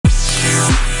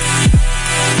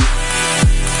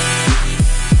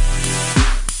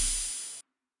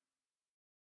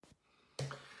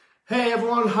Hey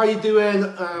everyone, how you doing?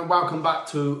 Welcome back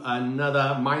to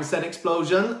another Mindset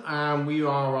Explosion. We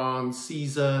are on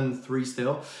season 3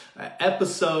 still,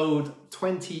 episode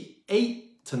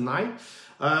 28 tonight.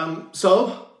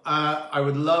 I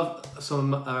would love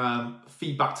some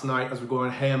feedback tonight as we're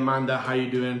going. Hey Amanda, how you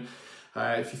doing?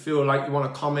 If you feel like you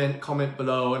want to comment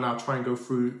below, and I'll try and go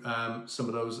through some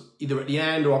of those either at the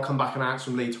end, or I'll come back and answer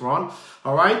them later on.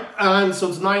 All right. And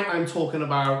so tonight I'm talking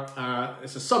about,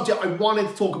 it's a subject I wanted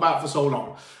to talk about for so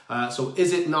long. So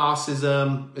is it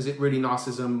narcissism? Is it really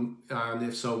narcissism? And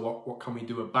if so, what can we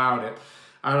do about it?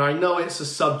 And I know it's a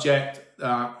subject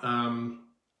that,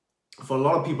 for a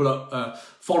lot of people that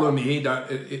follow me, that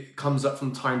it comes up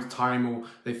from time to time, or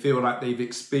they feel like they've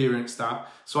experienced that.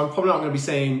 So I'm probably not going to be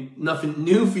saying nothing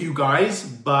new for you guys,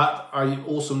 but I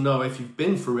also know if you've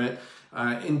been through it,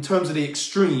 in terms of the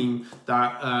extreme,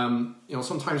 that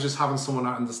sometimes just having someone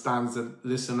that understands that,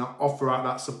 listen, offer out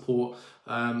that support,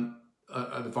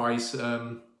 advice,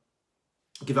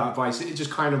 give that advice, it just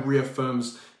kind of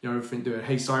reaffirms everything doing.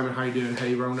 Hey Simon, how you doing?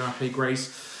 Hey Rona, hey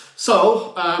Grace.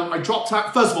 So I dropped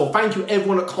out. First of all, thank you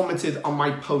everyone that commented on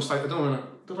my post. I don't know,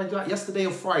 did I do that yesterday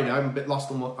or Friday? I'm a bit lost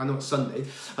on what, I know it's Sunday.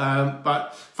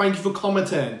 But thank you for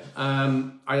commenting.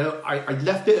 I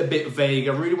left it a bit vague.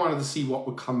 I really wanted to see what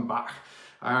would come back.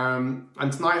 And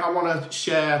tonight I want to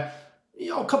share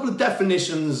a couple of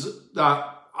definitions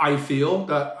that I feel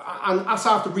that, and that's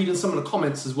after reading some of the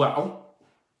comments as well,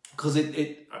 because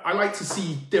I like to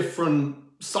see different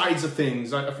sides of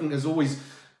things. I think there's always,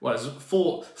 well, there's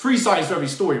three sides to every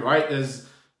story, right? There's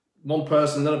one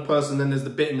person, another person, then there's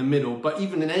the bit in the middle. But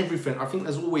even in everything, I think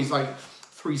there's always like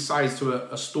three sides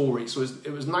to a story. So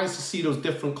it was nice to see those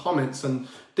different comments and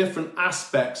different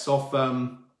aspects of,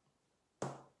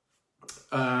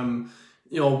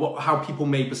 how people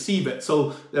may perceive it.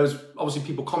 So there was obviously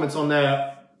people comments on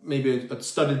there, maybe had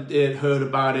studied it, heard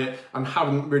about it, and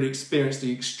haven't really experienced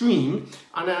the extreme.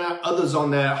 And then others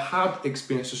on there had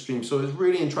experienced the extreme. So it's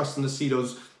really interesting to see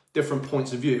those different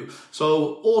points of view.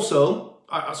 So also,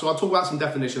 I'll talk about some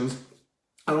definitions.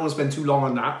 I don't want to spend too long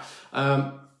on that.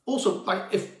 Also,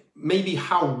 like maybe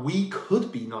how we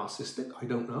could be narcissistic, I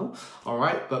don't know. All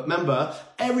right, but remember,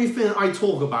 everything I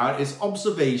talk about is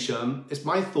observation, it's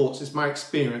my thoughts, it's my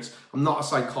experience. I'm not a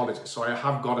psychologist, so I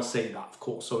have got to say that, of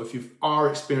course. So if you are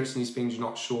experiencing these things, you're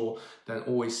not sure, then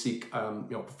always seek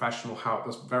professional help.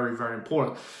 That's very, very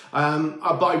important.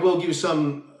 But I will give you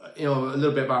some, a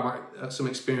little bit about some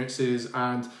experiences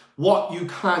and what you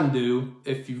can do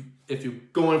if you're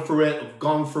going through it or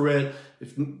gone through it,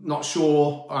 if you're not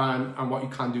sure, and what you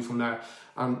can do from there.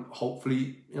 And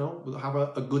hopefully, we'll have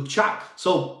a good chat.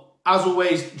 So as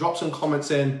always, drop some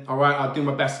comments in. All right, I'll do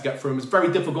my best to get through them. It's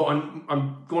very difficult.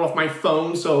 I'm going off my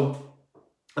phone, so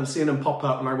I'm seeing them pop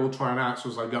up, and I will try and answer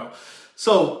as I go.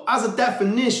 So as a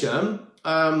definition,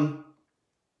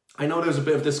 I know there's a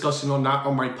bit of discussion on that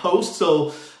on my post.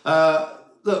 So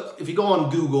look, if you go on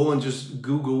Google and just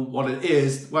Google what it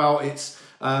is, well, it's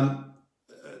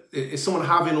someone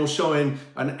having or showing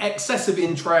an excessive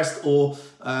interest or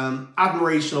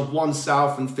admiration of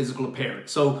oneself and physical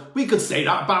appearance. So we could say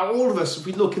that about all of us. If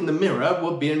we look in the mirror,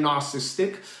 we're being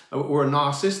narcissistic, or a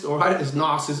narcissist, all right? It's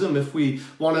narcissism. If we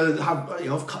want to have,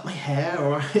 I've cut my hair,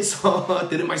 all right? So I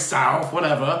did it myself,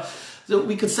 whatever. So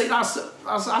we could say that's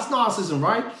narcissism,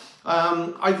 right?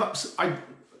 I'm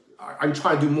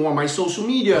trying to do more on my social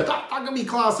media. That can be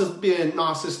classed as being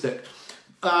narcissistic.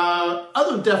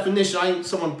 Other definition I think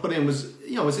someone put in was,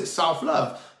 is it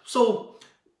self-love? So,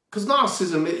 because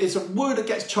narcissism, it's a word that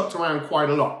gets chucked around quite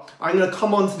a lot. I'm going to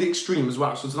come on to the extreme as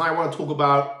well. So tonight I want to talk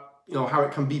about, how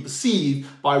it can be perceived,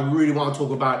 but I really want to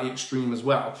talk about the extreme as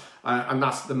well. And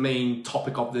that's the main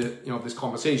topic of this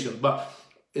conversation. But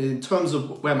in terms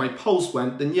of where my post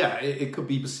went, then yeah, it could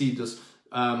be perceived as,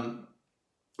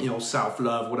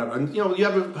 self-love, whatever. And, you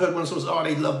ever heard when someone says, oh,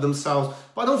 they love themselves?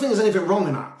 But I don't think there's anything wrong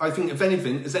in that. I think, if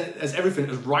anything, as everything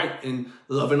is right in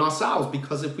loving ourselves,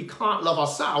 because if we can't love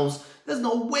ourselves, there's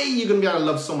no way you're going to be able to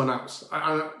love someone else.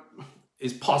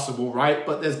 It's possible, right?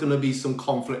 But there's going to be some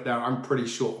conflict there, I'm pretty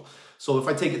sure. So if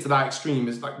I take it to that extreme,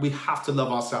 it's like we have to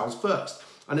love ourselves first.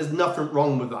 And there's nothing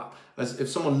wrong with that. As if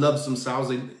someone loves themselves,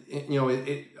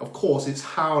 of course, it's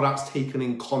how that's taken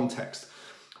in context.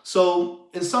 So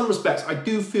in some respects, I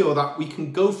do feel that we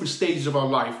can go through stages of our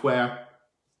life where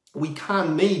we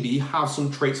can maybe have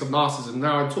some traits of narcissism.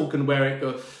 Now I'm talking where it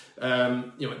goes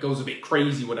a bit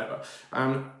crazy, whatever.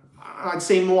 And I'd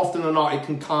say more often than not, it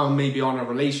can come maybe on a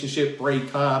relationship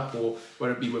breakup, or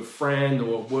whether it be with a friend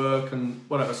or work and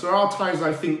whatever. So there are times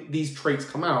I think these traits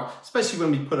come out, especially when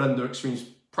we put under extreme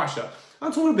pressure.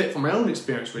 I'm talking a bit from my own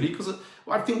experience, really, because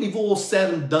I think we've all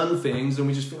said and done things and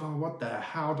we just think, oh, what the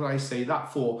hell did I say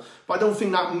that for? But I don't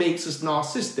think that makes us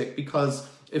narcissistic, because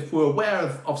if we're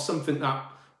aware of something that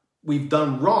we've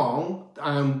done wrong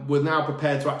and we're now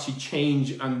prepared to actually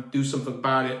change and do something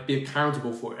about it, be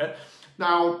accountable for it.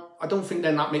 Now, I don't think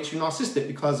then that makes you narcissistic,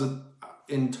 because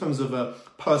in terms of a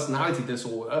personality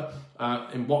disorder,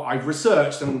 in what I've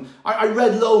researched, and I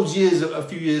read loads a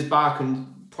few years back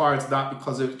and prior to that,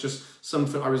 because it was just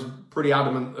something I was pretty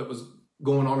adamant that was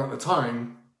going on at the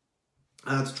time,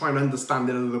 to try and understand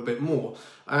it a little bit more.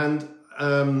 And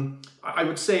I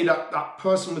would say that that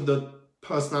person with the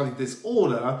personality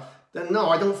disorder, then no,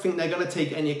 I don't think they're going to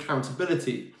take any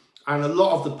accountability. And a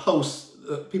lot of the posts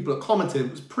that people have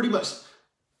commented was pretty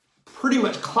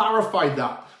much clarified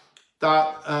that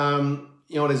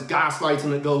you know, there's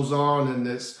gaslighting that goes on, and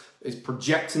it's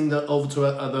projecting that over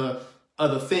to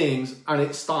other things, and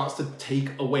it starts to take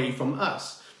away from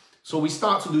us. So we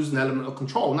start to lose an element of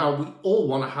control. Now, we all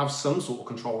want to have some sort of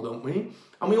control, don't we?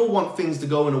 And we all want things to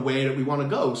go in a way that we want to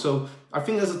go. So I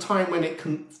think there's a time when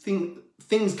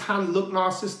things can look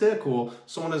narcissistic, or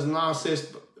someone is a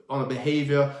narcissist on a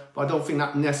behavior, but I don't think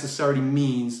that necessarily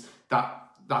means that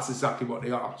that's exactly what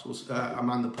they are. So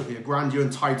Amanda put here, grandeur,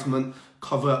 entitlement,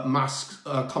 covert masks,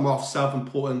 come off,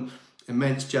 self-important,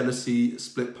 immense jealousy,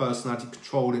 split personality,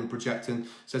 controlling, projecting.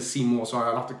 Says see more. Sorry,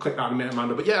 I'll have to click that in a minute,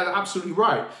 Amanda. But yeah, absolutely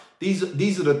right. These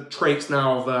are the traits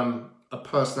now of a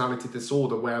personality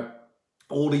disorder, where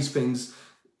all these things,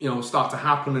 you know, start to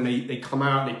happen, and they come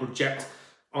out, they project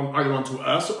on either onto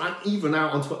us and even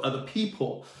out onto other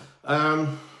people.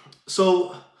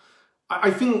 So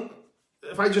I think,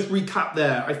 if I just recap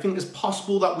there, I think it's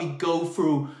possible that we go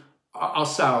through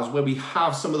ourselves where we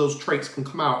have some of those traits can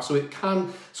come out. So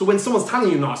when someone's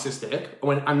telling you narcissistic,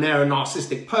 and they're a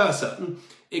narcissistic person,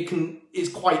 it's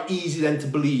quite easy then to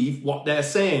believe what they're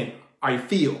saying, I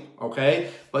feel, okay?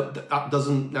 But that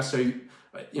doesn't necessarily,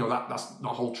 you know, that's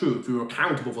not whole true. If you're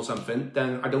accountable for something,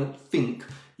 then I don't think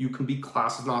you can be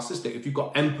classed as narcissistic. If you've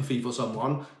got empathy for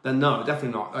someone, then no,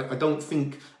 definitely not. I don't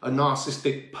think a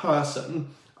narcissistic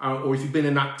person, or if you've been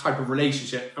in that type of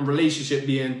relationship, and relationship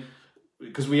being,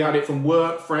 because we had it from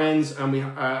work, friends, and we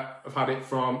have had it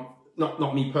from,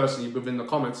 not me personally, within the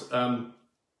comments,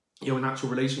 you know, in actual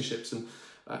relationships. And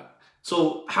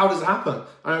so how does it happen?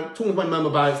 I'm talking to my mum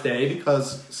about it today,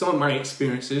 because some of my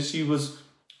experiences, she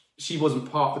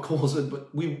wasn't part of the cause,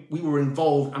 but we were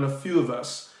involved, and a few of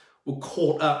us were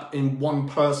caught up in one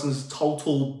person's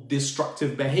total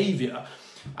destructive behavior.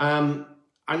 And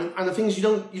the things you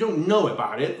don't know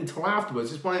about it until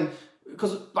afterwards. It's when,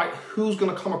 because like, who's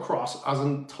going to come across as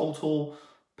a total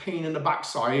pain in the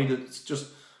backside? It's just,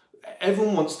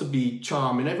 everyone wants to be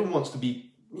charming, everyone wants to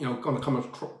be, you know, going to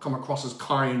come across as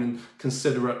kind and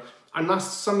considerate, and that's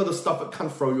some of the stuff that can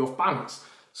throw you off balance.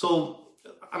 So,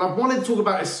 and I've wanted to talk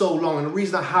about it so long, and the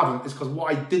reason I haven't is because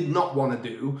what I did not want to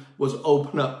do was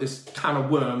open up this can of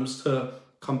worms to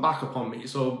come back upon me.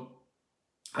 So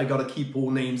I got to keep all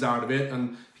names out of it,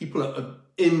 and people are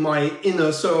in my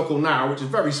inner circle now, which is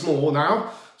very small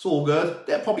now. It's all good.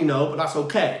 They'll probably know, but that's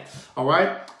okay. All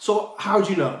right. So how do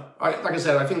you know? Like I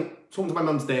said, I think talking to my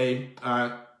mum today,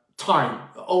 time.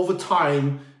 Over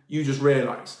time, you just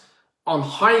realize. On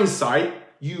hindsight,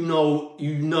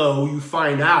 you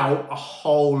find out a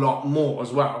whole lot more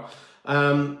as well.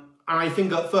 And I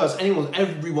think at first,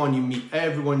 everyone you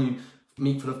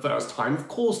meet for the first time, of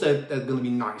course they're going to be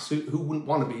nice. Who wouldn't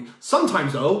want to be?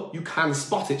 Sometimes though, you can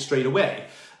spot it straight away.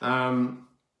 And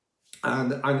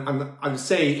I would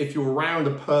say, if you're around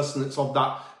a person that's of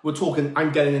that,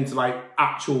 I'm getting into like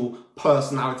actual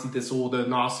personality disorder,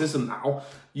 narcissism now.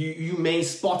 You may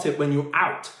spot it when you're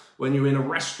out, when you're in a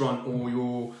restaurant, or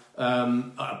you're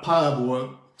at a pub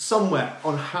or somewhere,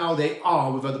 on how they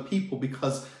are with other people,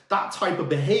 because that type of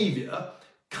behavior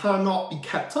cannot be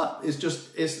kept up. It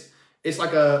is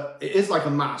like a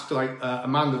mask, like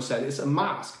Amanda said. It's a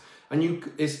mask, and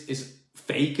it's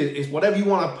fake. It's whatever you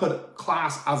want to put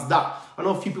class as that. I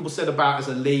know a few people said about it as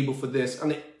a label for this,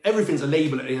 and everything's a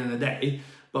label at the end of the day.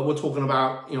 But we're talking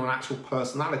about, you know, an actual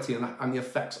personality and the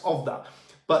effects of that.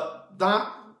 But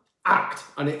that act,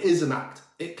 and it is an act,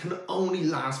 it can only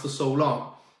last for so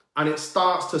long, and it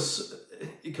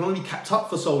can only be kept up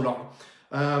for so long.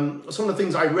 Some of the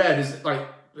things I read is like,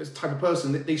 this type of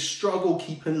person, they struggle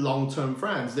keeping long-term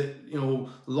friends,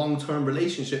 long-term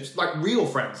relationships, like real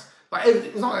friends. Like,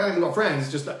 it's not like they've got friends,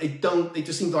 it's just that they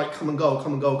just seem to like come and go.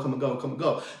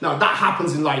 Now that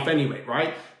happens in life anyway,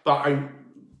 right? But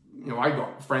I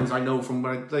got friends I know from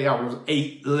when I was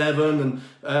 8, 11,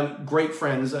 and great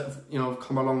friends that have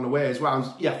come along the way as well.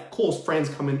 And yeah, of course, friends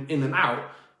coming in and out,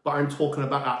 but I'm talking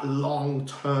about that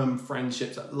long-term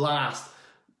friendships that last.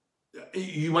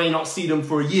 You may not see them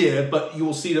for a year, but you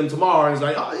will see them tomorrow, and it's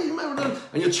like, oh, you remember them?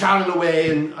 And you're chatting away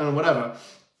and whatever.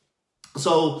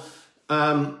 So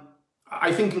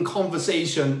I think in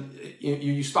conversation,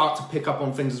 you start to pick up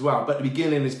on things as well. But at the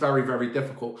beginning, it's very, very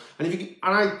difficult. And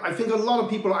I think a lot of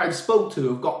people that I've spoke to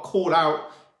have got caught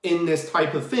out in this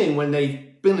type of thing when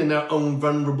they've been in their own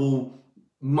vulnerable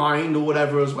mind or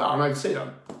whatever as well. And I'd say that.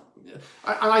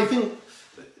 And I think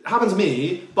it happened to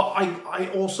me, but I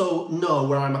also know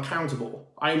where I'm accountable.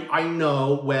 I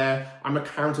know where I'm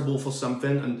accountable for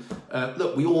something. And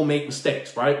look, we all make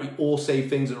mistakes, right? We all say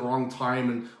things at the wrong time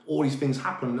and all these things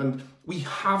happen. And we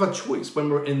have a choice when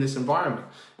we're in this environment.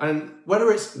 And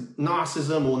whether it's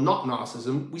narcissism or not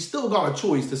narcissism, we still got a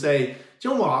choice to say, do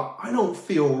you know what? I don't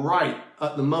feel right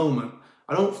at the moment.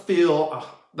 I don't feel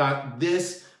that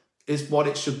this is what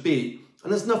it should be.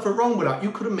 And there's nothing wrong with that.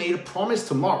 You could have made a promise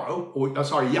tomorrow, or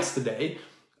sorry, yesterday,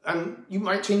 and you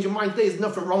might change your mind today. There's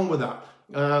nothing wrong with that.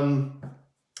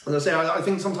 As I say, I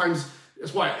think sometimes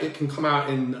it's why it can come out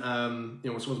in,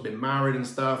 when someone's been married and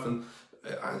stuff. And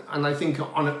I think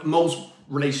on most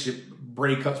relationship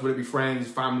breakups, whether it be friends,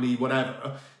 family,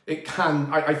 whatever, it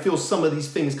can, I feel some of these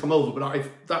things come over, but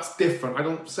that's different. I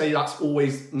don't say that's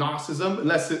always narcissism,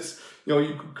 unless it's,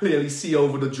 you can clearly see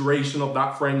over the duration of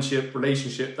that friendship,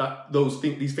 relationship, that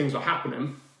these things are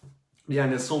happening. Yeah,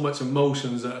 and there's so much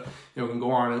emotions that, can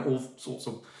go on, and all sorts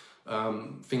of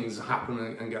things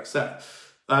happen and get said.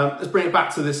 Let's bring it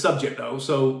back to this subject though.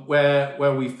 So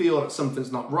where we feel that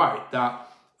something's not right, that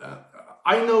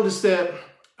I noticed that,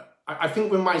 I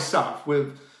think with myself,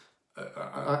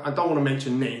 I don't want to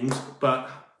mention names, but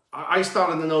I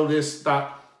started to notice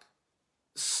that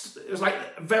it was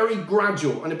like very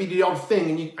gradual, and it'd be the odd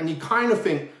thing, and you kind of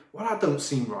think, well, that don't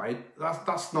seem right.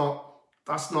 That's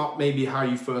not maybe how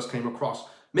you first came across.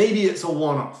 Maybe it's a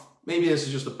one-off. Maybe this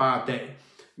is just a bad day.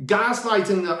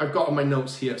 Gaslighting that I've got on my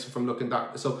notes here, so from looking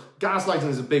back. So gaslighting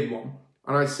is a big one.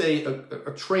 And I'd say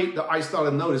a trait that I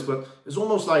started to notice, but it's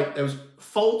almost like there was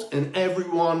fault in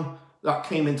everyone that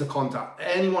came into contact.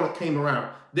 Anyone that came around.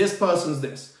 This person's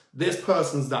this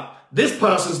person's that. This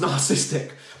person's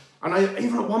narcissistic. And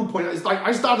even at one point, it's like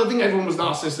I started to think everyone was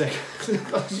narcissistic.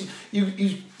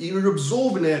 You're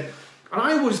absorbing it. And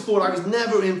I always thought I was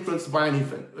never influenced by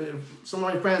anything. Some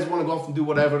of my friends want to go off and do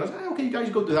whatever. And I say, okay, you guys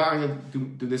go do that. I'm going to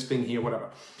do this thing here, whatever.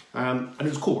 And it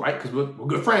was cool, right? Because we're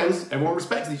good friends. Everyone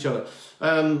respects each other.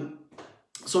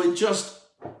 So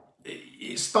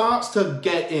it starts to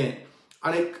get in.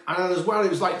 And as well, it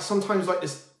was like sometimes like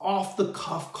this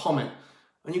off-the-cuff comment.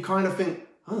 And you kind of think,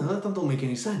 oh, that don't make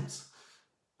any sense.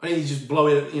 And you just blow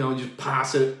it, just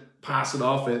pass it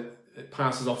off. It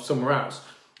passes off somewhere else.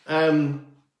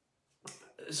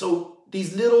 So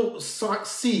these little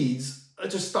seeds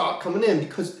just start coming in,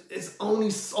 because it's only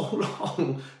so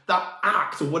long that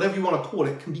act, or whatever you want to call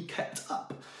it, can be kept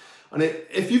up. And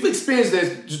if you've experienced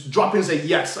this, just drop in and say,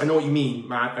 yes, I know what you mean,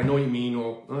 Matt. I know what you mean,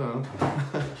 or well,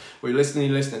 you're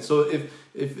listening. So if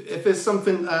it's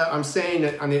something I'm saying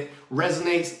and it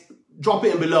resonates, drop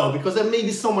it in below, because there may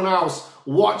be someone else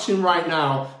watching right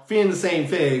now feeling the same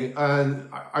thing, and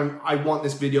I want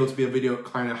this video to be a video that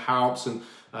kind of helps and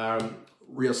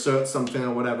reassert something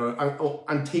or whatever,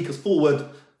 and take us forward.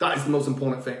 That is the most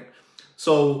important thing.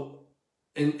 So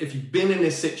if you've been in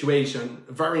this situation,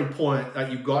 very important that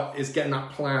you've got is getting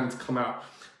that plan to come out.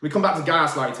 We come back to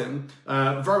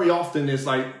gaslighting. Very often it's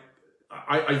like,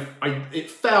 it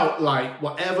felt like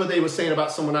whatever they were saying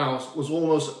about someone else was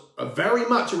almost very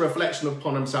much a reflection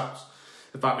upon themselves,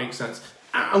 if that makes sense.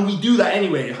 And we do that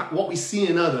anyway. What we see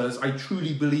in others, I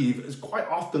truly believe, is quite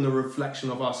often a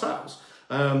reflection of ourselves.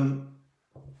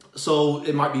 So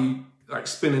it might be like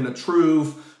spinning the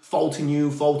truth, faulting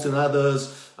you, faulting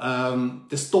others,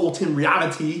 distorting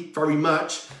reality very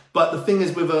much. But the thing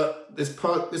is, with this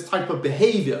type of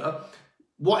behavior,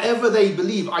 whatever they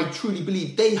believe, I truly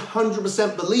believe they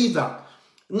 100% believe that.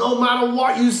 No matter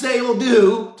what you say or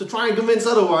do to try and convince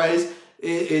otherwise,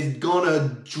 it is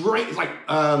gonna drain. It's like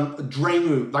drain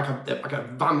you, like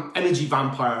a energy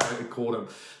vampire, I call them.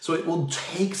 So it will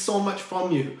take so much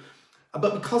from you.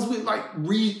 But because we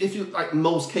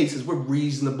most cases, we're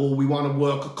reasonable. We want to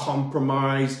work a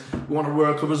compromise. We want to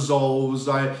work a resolve.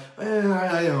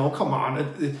 Come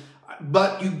on.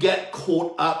 But you get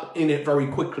caught up in it very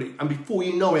quickly. And before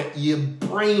you know it, your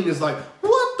brain is like,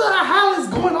 what the hell is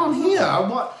going on here?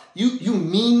 What? You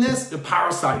mean this? The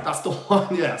parasite, that's the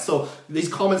one. Yeah, so these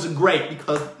comments are great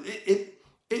because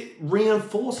it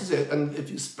reinforces it. And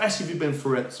especially if you've been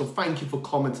through it. So thank you for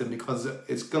commenting, because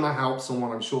it's going to help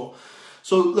someone, I'm sure.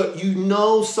 So look,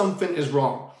 something is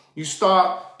wrong. You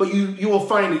start, but you will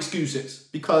find excuses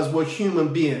because we're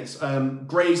human beings.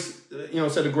 Grace,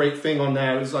 said a great thing on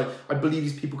there. It's like, I believe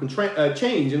these people can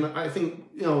change. And I think,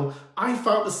 I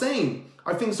felt the same.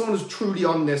 I think someone who's truly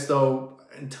on this, though,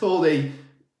 until they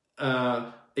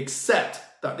accept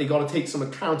that they got to take some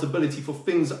accountability for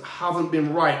things that haven't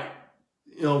been right,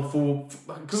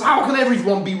 because how can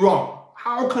everyone be wrong?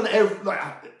 How can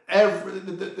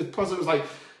the person was like,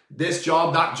 this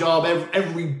job, that job,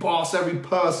 every boss, every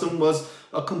person was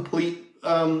a complete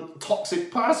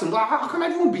toxic person. Like, how can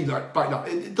everyone be like that?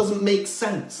 It doesn't make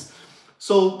sense.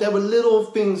 So there were little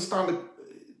things starting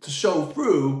to show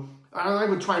through, and I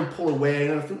would try and pull away,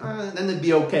 and I think, then they'd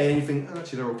be okay. And you think,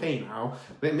 actually, they're okay now.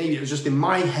 But maybe it was just in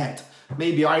my head.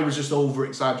 Maybe I was just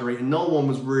over-exaggerating. No one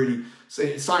was really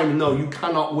saying, Simon, no, you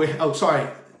cannot win. Oh, sorry.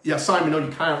 Yeah, Simon, no,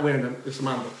 you can't win. It's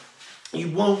Amanda.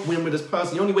 You won't win with this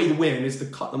person. The only way to win is to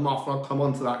cut them off, and I'll come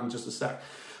on to that in just a sec.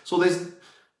 So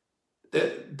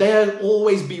they'll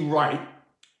always be right,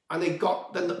 and they're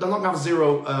not going to have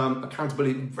zero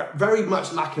accountability, very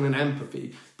much lacking in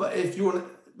empathy. But if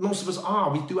most of us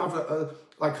are, we do have a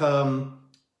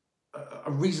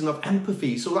reason of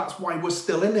empathy. So that's why we're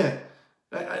still in it.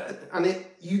 And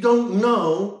you don't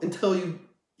know until you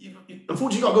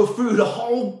unfortunately got to go through the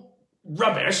whole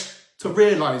rubbish to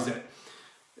realize it,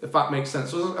 if that makes sense.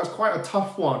 So that's quite a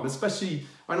tough one, especially,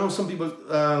 I know some people,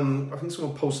 I think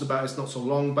someone posted about this not so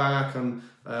long back, and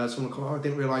someone called, I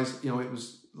didn't realize, it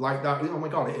was like that. Oh my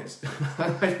God, it is.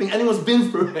 I think anyone's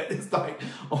been through it, it's like,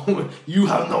 oh, you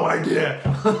have no idea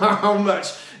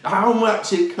how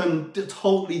much it can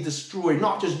totally destroy,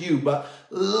 not just you, but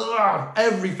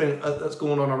everything that's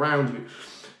going on around you.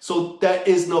 So there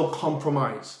is no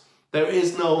compromise. There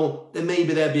is no,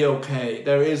 maybe they'll be okay.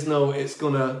 There is no, it's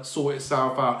going to sort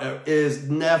itself out. There is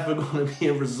never going to be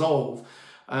a resolve,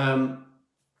 and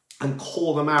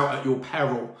call them out at your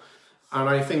peril. And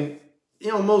I think,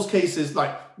 most cases,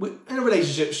 like in a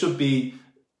relationship should be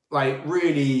like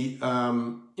really,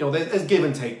 there's give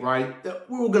and take, right?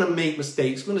 We're all going to make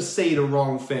mistakes. We're going to say the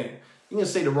wrong thing. You're going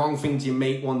to say the wrong thing to your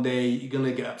mate one day. You're going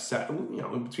to get upset.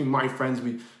 Between my friends,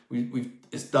 we've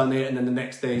it's done it, and then the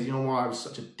next day, I was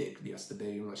such a dick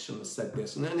yesterday, and I shouldn't have said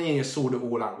this, and then you sort it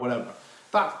all out, whatever.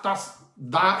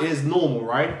 That is normal,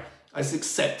 right? It's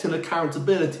accepting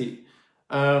accountability,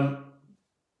 but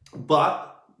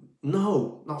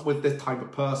no, not with this type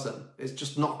of person. It's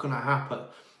just not going to happen,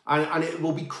 and it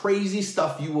will be crazy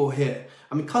stuff you will hear,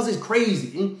 and because it's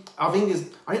crazy, I think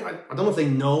I don't know if they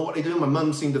know what they're doing. My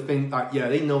mum seemed to think that, yeah,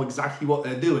 they know exactly what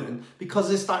they're doing, because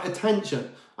it's that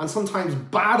attention. And sometimes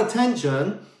bad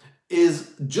attention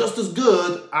is just as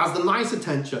good as the nice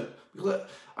attention. And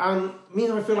I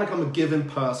feel like I'm a giving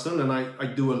person, and I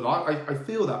do a lot. I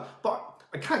feel that, but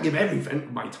I can't give everything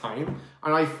of my time.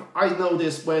 And I know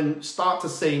this, when you start to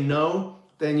say no,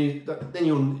 then you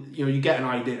get an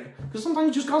idea. Because sometimes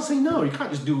you just gotta say no. You can't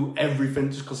just do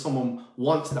everything just because someone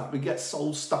wants that. We get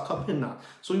so stuck up in that.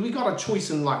 So we got a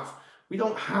choice in life. We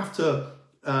don't have to.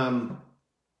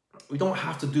 We don't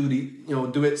have to do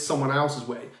it someone else's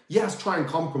way. Yes, try and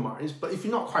compromise, but if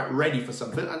you're not quite ready for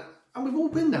something, and we've all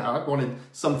been there. I wanted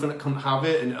something that couldn't have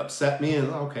it, and it upset me, and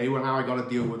okay, well, now I got to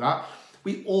deal with that.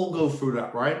 We all go through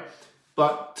that, right?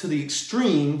 But to the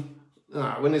extreme,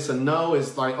 when it's a no,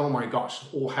 it's like, oh my gosh,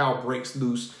 all hell breaks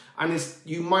loose. And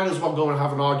you might as well go and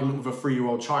have an argument with a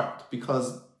 3-year-old child,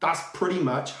 because that's pretty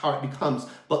much how it becomes.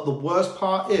 But the worst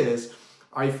part is,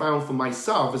 I found for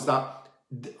myself, is that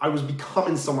I was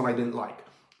becoming someone I didn't like,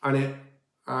 and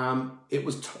it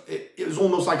was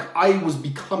almost like I was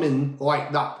becoming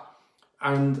like that,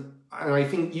 and I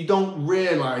think you don't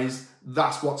realize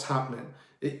that's what's happening.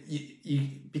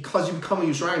 Because you become who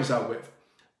you surround yourself with,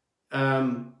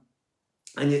 and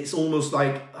it's almost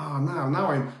like, oh,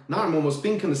 now I'm almost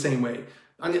thinking the same way,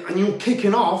 and you're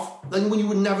kicking off then when you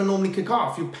would never normally kick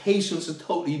off. Your patience has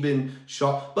totally been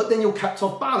shot, but then you're kept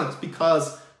off balance,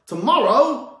 because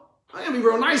tomorrow I'm going to be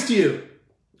real nice to you.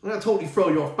 I'm going to totally throw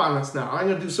you off balance now. I'm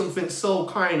going to do something so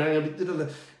kind.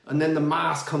 And then the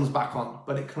mask comes back on.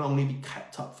 But it can only be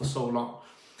kept up for so long.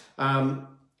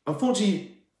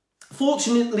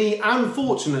 Fortunately,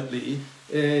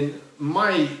 in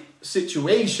my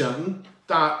situation,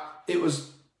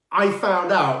 I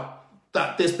found out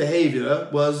that this behavior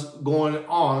was going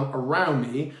on around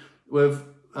me with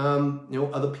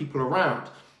other people around.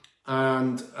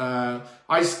 And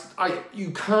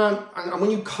you can't, and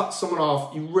when you cut someone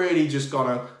off, you really just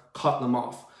gotta cut them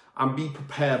off and be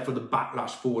prepared for the backlash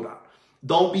for that.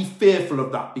 Don't be fearful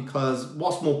of that, because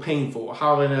what's more painful,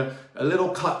 having a little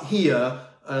cut here,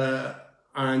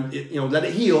 and let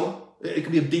it heal. It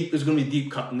could be there's gonna be a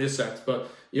deep cut in this sense, but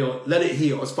let it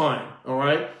heal. It's fine, all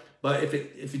right. But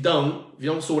if you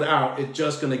don't sort it out, it's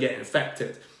just going to get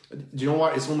infected. Do you know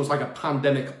what? It's almost like a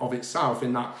pandemic of itself,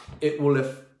 in that it will,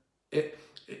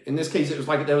 in this case, it was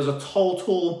like there was a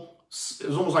total, it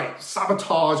was almost like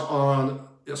sabotage on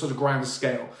such a grand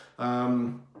scale.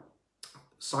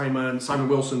 Simon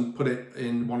Wilson put it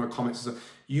in one of the comments.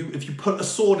 If you put a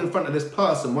sword in front of this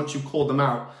person, once you call them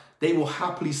out, they will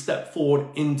happily step forward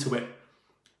into it.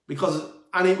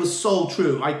 And it was so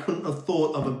true. I couldn't have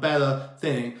thought of a better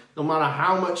thing. No matter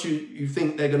how much you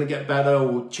think they're going to get better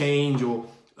or change, or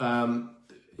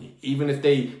even if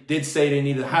they did say they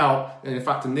needed help, and in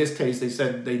fact, in this case, they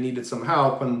said they needed some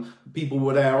help, and people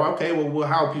were there, okay, well, we'll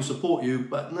help you, support you.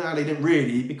 But no, they didn't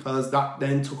really, because that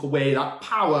then took away that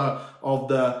power of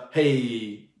the,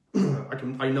 hey,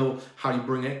 I know how you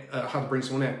bring it, how to bring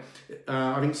someone in.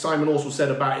 I think Simon also said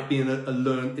about it being a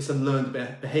learned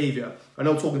behavior. I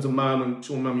know, talking to Mum, and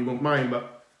sure, Mum, you won't mind,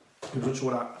 but I wasn't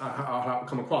sure how that would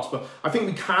come across. But I think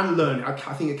we can learn it.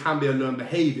 I think it can be a learned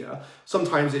behavior.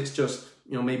 Sometimes it's just,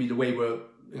 maybe the way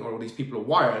these people are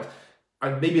wired.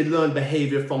 Maybe a learned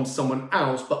behavior from someone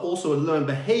else, but also a learned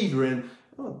behavior in,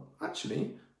 oh,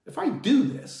 actually, if I do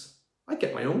this, I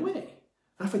get my own way.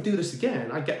 And if I do this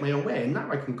again, I get my own way. And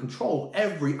now I can control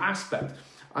every aspect.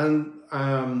 And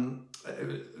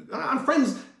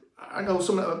friends, I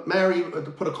know Mary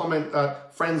put a comment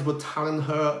that friends were telling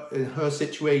her in her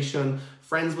situation,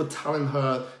 friends were telling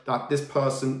her that this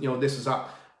person, this is that.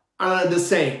 And the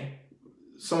same.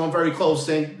 Someone very close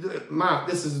saying, Matt,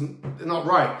 this is not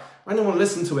right. I don't want to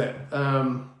listen to it.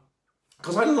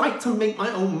 Because I like to make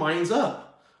my own minds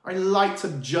up. I like to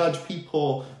judge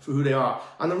people for who they are.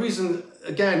 And the reason,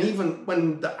 again, even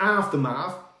when the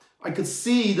aftermath, I could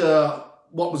see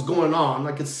what was going on.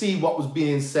 I could see what was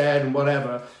being said and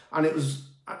whatever. And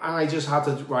I just had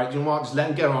to, right, you know what, just let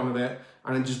them get on with it,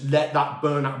 and then just let that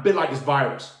burn out. A bit like this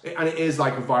virus. And it is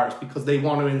like a virus, because they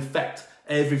want to infect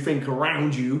everything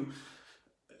around you.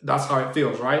 That's how it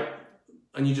feels, right?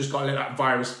 And you just got to let that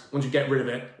virus, once you get rid of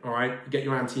it, all right, you get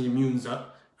your anti-immunes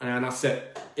up, and that's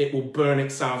it. It will burn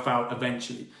itself out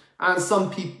eventually. And some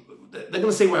people, they're going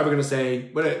to say whatever they're going to say,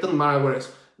 but it doesn't matter whether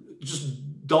it's,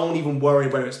 just don't even worry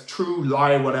whether it's true,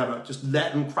 lie, whatever. Just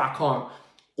let them crack on.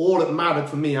 All that mattered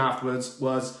for me afterwards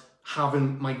was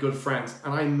having my good friends.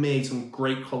 And I made some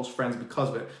great close friends because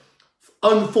of it.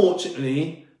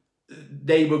 Unfortunately,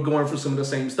 they were going through some of the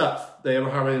same stuff. They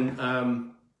were having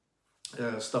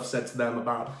stuff said to them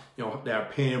about, their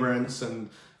appearance, and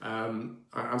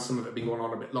some of it been going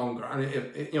on a bit longer.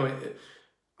 And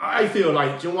I feel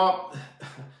like, you know what?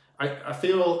 I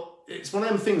feel it's one of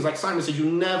them things, like Simon said, you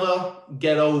never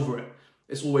get over it.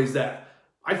 It's always there.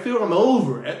 I feel I'm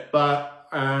over it, but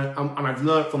and I've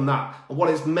learned from that. And what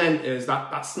it's meant is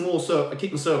that small circle, I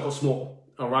keep the circle small,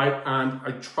 all right? And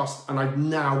I trust, and I've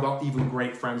now got even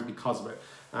great friends because of it.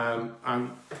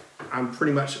 And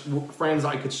pretty much friends that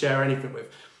I could share anything with.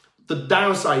 The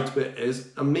downside to it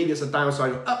is, and maybe it's a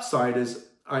downside or upside, is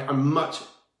I'm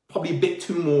probably a bit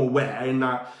too more aware in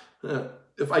that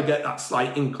if I get that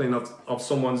slight inkling of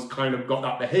someone's kind of got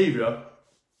that behavior,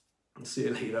 I'll see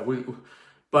you later,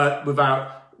 but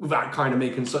without kind of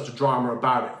making such a drama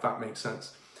about it, if that makes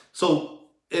sense. So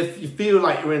if you feel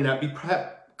like you're in there, be prepared,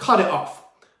 cut it off.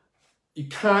 You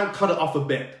can't cut it off a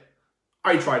bit.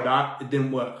 I tried that, it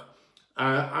didn't work.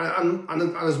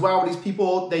 And as well, these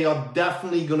people, they are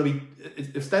definitely going to be,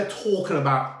 if they're talking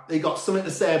about, they got something to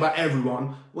say about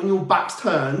everyone, when your back's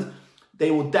turned,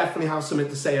 they will definitely have something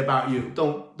to say about you.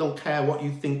 Don't care what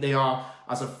you think they are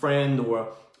as a friend or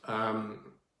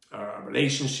a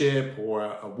relationship or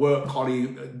a work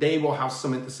colleague, they will have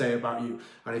something to say about you.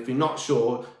 And if you're not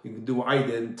sure, you can do what I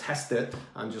did and test it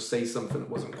and just say something that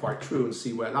wasn't quite true and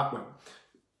see where that went.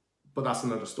 But that's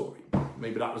another story.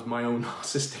 Maybe that was my own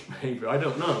narcissistic behavior. I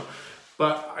don't know.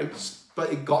 But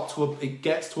it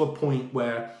gets to a point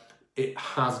where it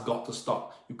has got to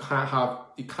stop. You can't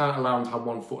allow them to have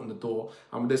one foot in the door.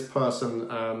 And with this person,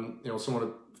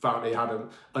 someone felt they had an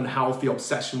unhealthy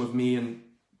obsession with me, and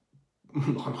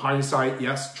on hindsight,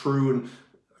 yes, true, and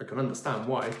I can understand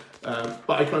why. But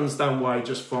I can understand why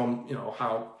just from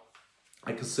how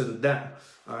I considered them,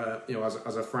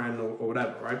 as a friend or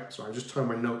whatever, right? So I just turned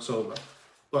my notes over.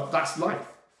 But that's life,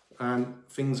 and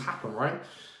things happen, right?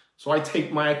 So I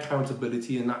take my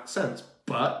accountability in that sense.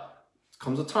 But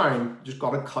comes a time, you just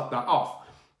got to cut that off,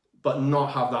 but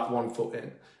not have that one foot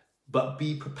in. But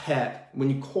be prepared. When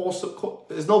you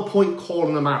there's no point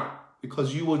calling them out,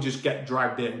 because you will just get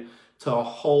dragged in to a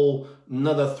whole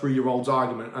another 3-year-old's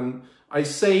argument. And I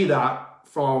say that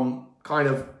from kind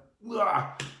of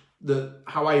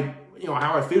how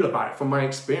I feel about it from my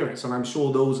experience. And I'm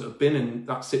sure those that have been in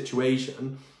that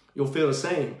situation, you'll feel the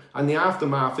same. And the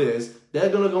aftermath is they're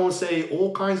going to go and say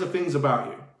all kinds of things about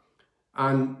you.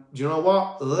 And do you know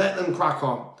what? Let them crack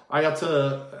on. I had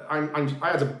to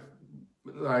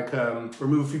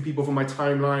remove a few people from my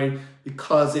timeline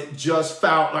because it just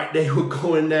felt like they were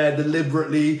going there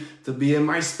deliberately to be in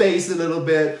my space a little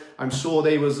bit. I'm sure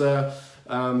they was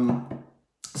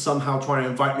somehow trying to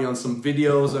invite me on some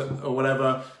videos or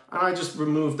whatever. And I just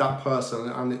removed that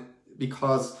person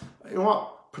because, you know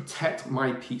what? Protect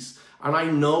my peace. And I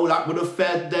know that would have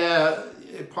fed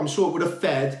I'm sure it would have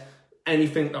fed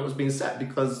anything that was being said,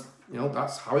 because, you know,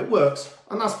 that's how it works,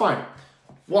 and that's fine.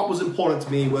 What was important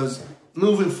to me was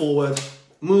moving forward,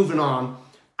 moving on,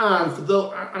 and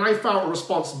I felt a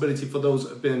responsibility for those that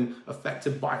have been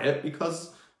affected by it,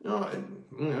 because, you know,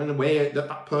 in a way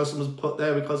that person was put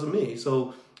there because of me.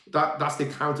 So that's the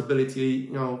accountability,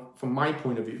 you know, from my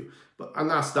point of view. And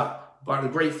that's that. But the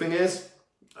great thing is,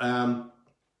 well,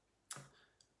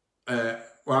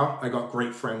 I got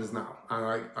great friends now,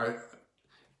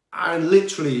 and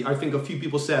literally, I think a few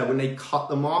people said when they cut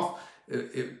them off,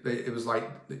 it was like,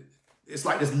 it's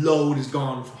like this load is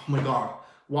gone. Oh my God,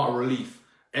 what a relief.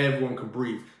 Everyone can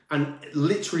breathe. And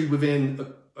literally within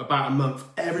about a month,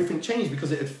 everything changed,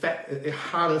 because it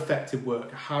had affected work.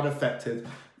 It had affected,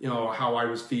 you know, how I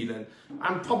was feeling.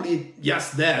 And probably,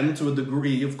 yes, them to a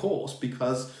degree, of course,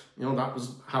 because, you know, that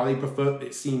was how they preferred,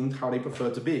 it seemed how they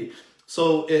preferred to be.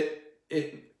 So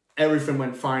everything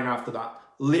went fine after that,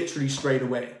 literally straight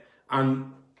away.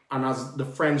 And as the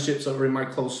friendships that were in my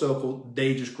close circle,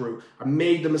 they just grew. I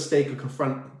made the mistake of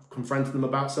confronting them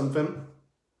about something.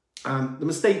 The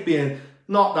mistake being,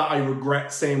 not that I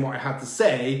regret saying what I had to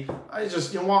say, I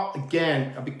just, you know what,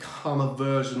 again, I become a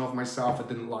version of myself I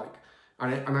didn't like.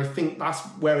 And I think that's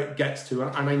where it gets to.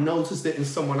 And I noticed it in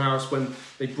someone else when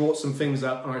they brought some things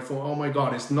up, and I thought, oh my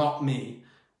God, it's not me.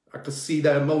 I could see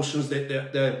their emotions,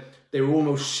 they were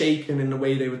almost shaking in the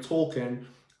way they were talking.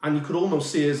 And you could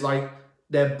almost see as like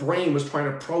their brain was trying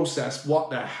to process what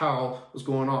the hell was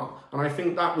going on. And I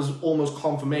think that was almost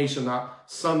confirmation that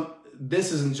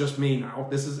this isn't just me now,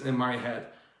 this isn't in my head.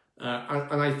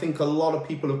 And I think a lot of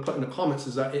people have put in the comments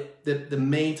is that they're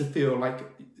made to feel like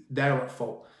they're at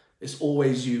fault. It's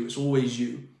always you, it's always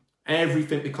you.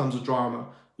 Everything becomes a drama.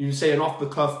 You say an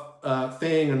off-the-cuff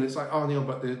thing, and it's like, oh, Neil,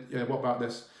 but what about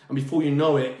this? And before you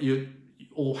know it,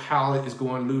 all hell is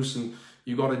going loose, and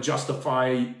you got to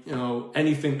justify, you know,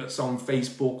 anything that's on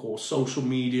Facebook or social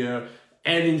media,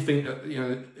 anything that, you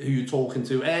know, who you're talking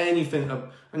to, anything,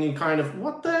 and you kind of,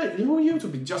 who are you to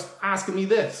be just asking me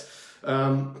this?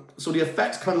 So the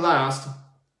effects can last,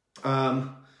 but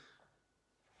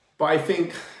I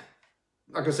think,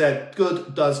 like I said,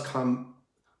 good does come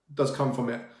from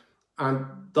it. And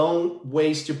don't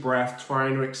waste your breath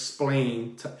trying to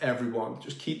explain to everyone.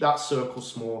 Just keep that circle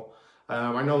small.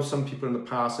 I know some people in the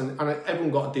past, and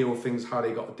everyone got to deal with things how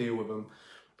they got to deal with them.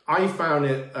 I found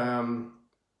it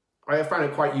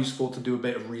quite useful to do a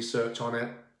bit of research on it,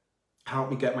 help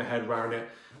me get my head around it.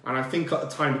 And I think at the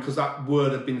time, because that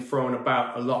word had been thrown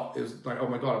about a lot, it was like, oh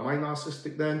my God, am I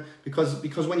narcissistic then?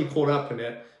 Because when you're caught up in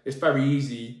it, it's very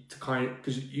easy to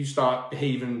because you start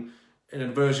behaving in a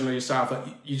version of yourself that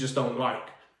you just don't like,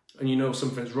 and you know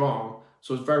something's wrong.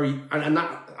 So it's and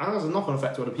that has a knock-on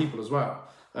effect to other people as well.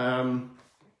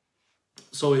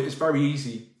 So it's very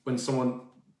easy when someone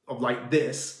of like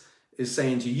this is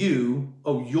saying to you,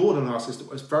 oh, you're the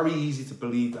narcissist. It's very easy to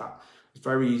believe that. It's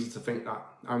very easy to think that.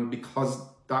 And because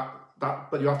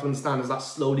but you have to understand, as that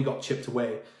slowly got chipped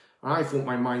away, and I thought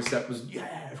my mindset was,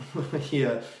 yeah,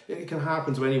 it can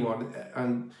happen to anyone,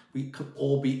 and we can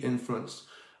all be influenced.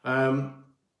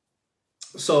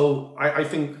 So I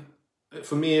think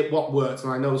for me, what worked,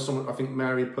 and I know I think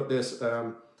Mary put this,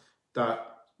 that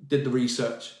did the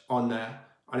research on there,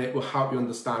 and it will help you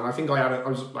understand. I think I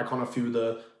was like on a few of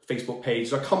the Facebook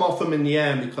pages. I come off them in the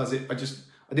end because I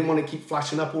didn't want to keep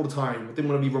flashing up all the time. I didn't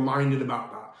want to be reminded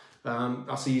about that.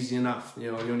 That's easy enough.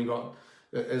 You know,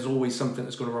 there's always something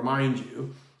that's going to remind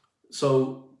you.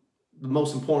 So the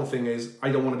most important thing is, I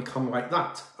don't want to become like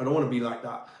that. I don't want to be like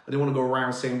that. I don't want to go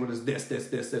around saying, well, there's this,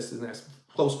 and this.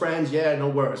 Close friends, yeah, no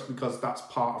worries, because that's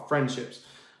part of friendships.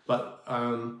 But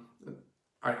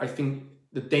I think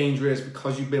the danger is,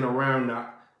 because you've been around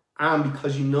that, and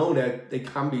because you know that they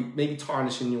can be maybe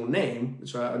tarnishing your name,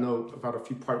 which I know I've had a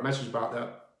few private messages about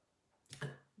that.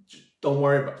 Don't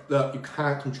worry about that. You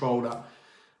can't control that.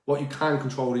 What you can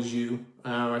control is you.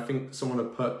 I think someone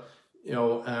had put, you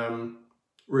know,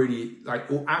 really, like,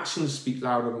 your actions speak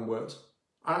louder than words.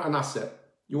 And that's it.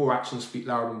 Your actions speak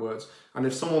louder than words. And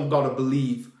if someone got to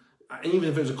believe, even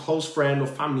if it was a close friend or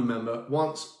family member,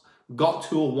 wants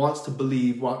to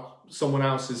believe what someone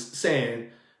else is saying,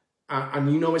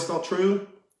 and you know it's not true,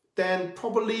 then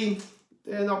probably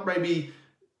they're not maybe,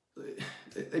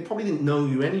 they probably didn't know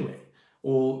you anyway.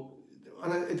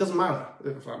 And it doesn't matter,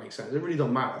 if that makes sense. It really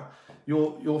don't matter.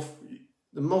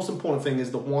 The most important thing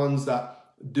is the ones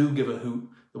that do give a hoot,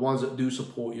 the ones that do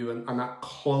support you, and that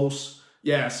close,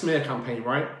 smear campaign,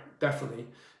 right? Definitely.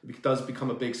 It does become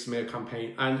a big smear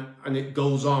campaign, and it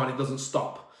goes on, it doesn't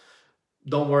stop.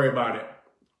 Don't worry about it.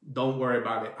 Don't worry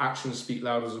about it. Actions speak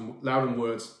louder than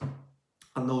words.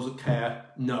 And those that care,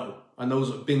 know. And those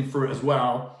that have been through it as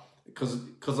well,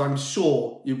 because I'm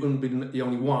sure you wouldn't be the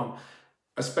only one,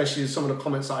 especially some of the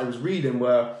comments that I was reading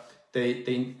where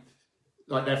they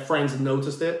like their friends had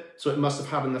noticed it, so it must have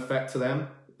had an effect to them.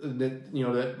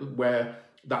 Where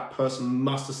that person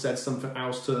must have said something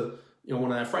else to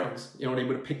one of their friends. They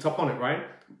would have picked up on it, right?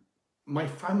 My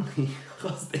family,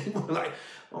 they were like,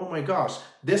 "Oh my gosh,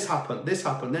 this happened."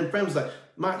 Then friends were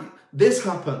like, "This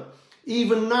happened."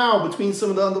 Even now, between some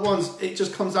of the other ones, it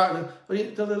just comes out and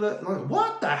I'm like,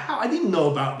 what the hell? I didn't know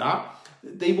about that.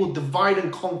 They will divide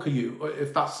and conquer you,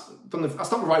 if that's not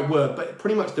the right word, but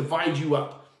pretty much divide you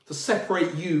up to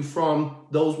separate you from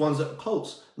those ones that are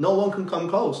close. No one can come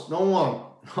close. No one.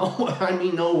 I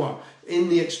mean no one. In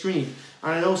the extreme.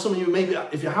 And I know some of you, maybe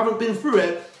if you haven't been through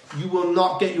it, you will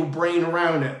not get your brain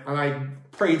around it. And I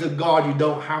pray to God you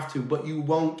don't have to, but you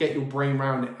won't get your brain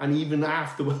around it. And even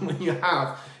after, when you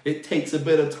have, it takes a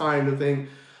bit of time to think,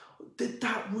 did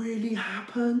that really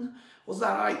happen? Was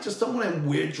that like just one of them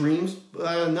weird dreams?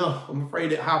 No, I'm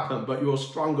afraid it happened, but you're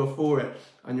stronger for it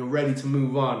and you're ready to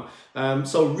move on.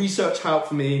 So research helped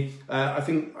for me. I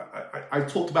think I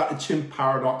talked about the chimp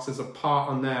paradox as a part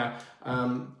on there.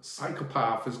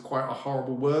 Psychopath is quite a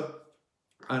horrible word,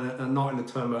 and not in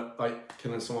the term of like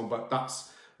killing someone, but that's,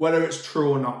 whether it's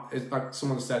true or not, it's like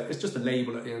someone said, it's just a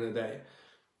label at the end of the day.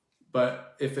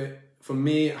 But for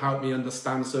me, it helped me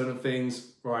understand certain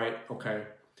things, right? Okay.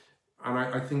 And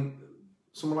I think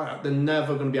someone like that, they're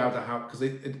never going to be able to help, because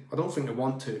I don't think they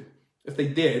want to. If they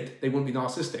did, they wouldn't be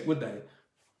narcissistic, would they?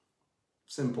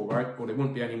 Simple, right? Or they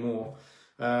wouldn't be anymore.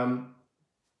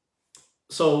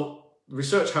 So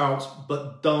research helps,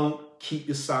 but don't keep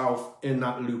yourself in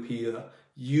that loop either.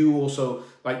 You also,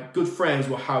 like, good friends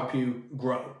will help you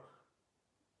grow.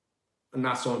 And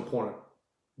that's so important.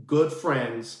 Good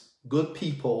friends, good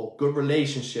people, good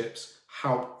relationships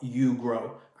help you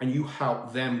grow, and you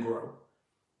help them grow.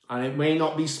 And it may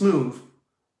not be smooth,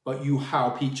 but you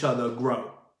help each other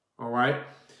grow. All right?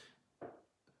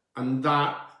 And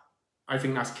that, I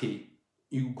think that's key.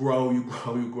 You grow, you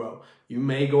grow, you grow. You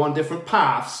may go on different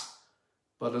paths,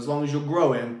 but as long as you're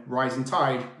growing, rising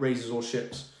tide raises all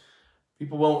ships.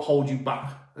 People won't hold you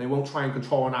back, and they won't try and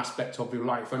control an aspect of your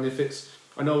life. And if it's,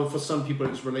 I know for some people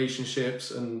it's relationships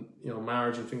and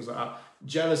marriage and things like that.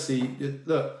 Jealousy,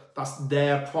 look, that's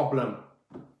their problem.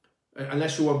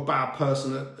 Unless you're a bad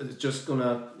person that is just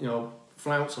gonna,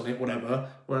 flounce on it, whatever.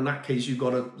 Well, in that case, you've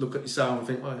got to look at yourself and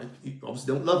think, well, you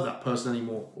obviously don't love that person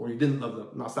anymore, or you didn't love them.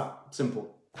 And that's that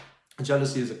simple. And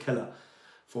jealousy is a killer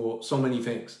for so many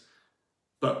things.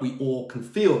 But we all can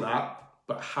feel that,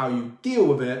 but how you deal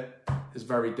with it is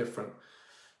very different.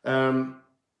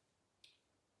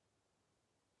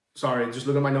 Sorry, just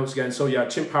look at my notes again. So yeah,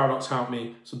 chimp paradox helped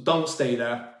me. So don't stay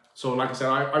there. So like I said,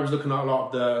 I was looking at a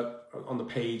lot of on the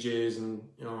pages, and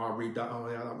I'll read that. Oh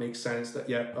yeah, that makes sense. That,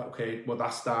 yeah, okay, well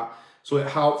that's that. So it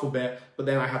helped for a bit, but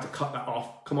then I had to cut that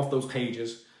off, come off those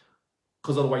pages,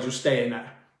 because otherwise you're staying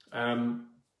there.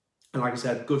 And like I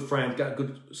said, good friends, get a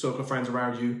good circle of friends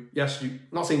around you. Yes, I'm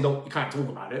not saying you can't talk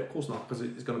about it, of course not, because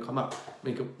it's going to come up.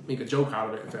 Make a joke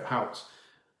out of it if it helps.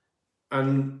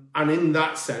 And in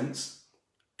that sense,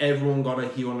 everyone got to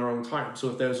heal on their own time.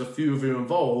 So if there's a few of you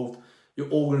involved, you're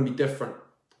all going to be different.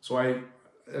 So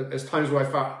there's times where I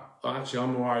thought, oh, actually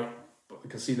I'm all right, but I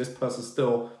can see this person's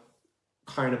still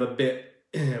kind of a bit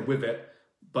with it.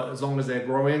 But as long as they're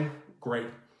growing, great.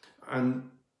 And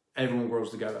everyone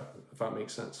grows together, if that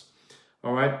makes sense.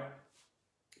 All right?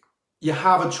 You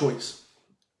have a choice.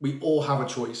 We all have a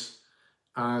choice.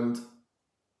 And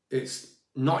it's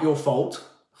not your fault.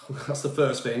 That's the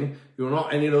first thing. You're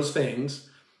not any of those things,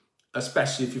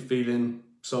 especially if you're feeling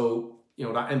so,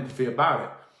 that empathy about it.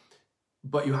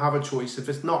 But you have a choice. If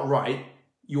it's not right,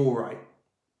 you're right.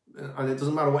 And it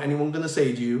doesn't matter what anyone's going to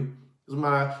say to you. It doesn't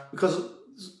matter. Because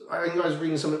I think I was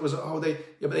reading something that was,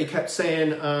 but they kept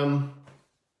saying,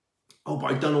 oh, but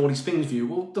I've done all these things for you.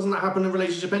 Well, doesn't that happen in a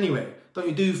relationship anyway? Don't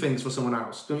you do things for someone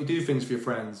else? Don't you do things for your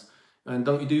friends? And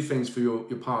don't you do things for your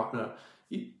partner?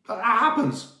 That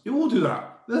happens. You all do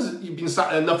that. You've been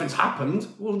sat there, nothing's happened.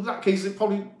 Well, in that case, I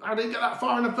didn't get that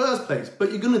far in the first place.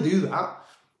 But you're going to do that.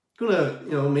 You're going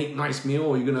to, make a nice meal,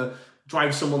 or you're going to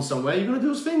drive someone somewhere, you're going to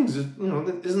do those things. You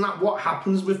know, isn't that what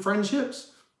happens with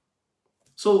friendships?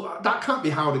 So that can't be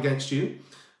held against you.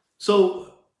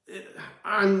 So,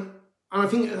 and I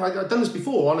think I've done this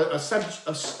before on a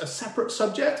separate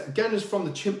subject. Again, it's from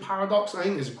the chimp paradox. I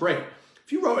think it's great.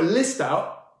 If you wrote a list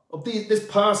out of this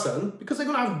person, because they're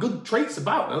going to have good traits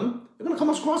about them, they're going to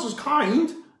come across as kind,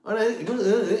 and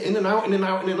in and out, in and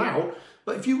out, in and out.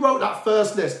 But if you wrote that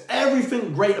first list,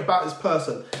 everything great about this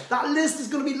person, that list is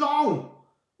going to be long.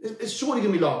 It's surely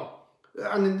going to be long.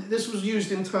 And this was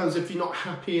used in terms if you're not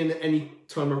happy in any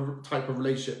type of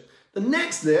relationship. The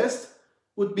next list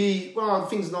would be, well,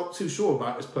 things not too sure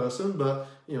about this person, but,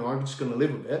 you know, I'm just going to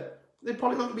live with it. They're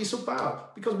probably not going to be so bad,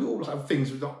 because we all have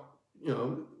things we've got, you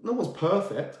know, no one's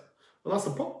perfect. Well, that's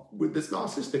the problem with this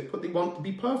narcissistic, but they want to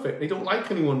be perfect. They don't like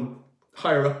anyone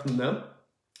higher up than them.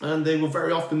 And they will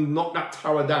very often knock that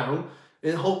tower down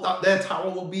in hope that their tower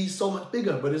will be so much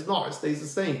bigger, but it's not, it stays the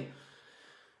same.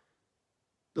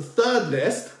 The third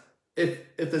list,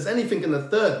 if there's anything in the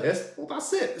third list, well,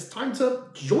 that's it. It's time to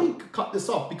cut this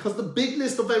off, because the big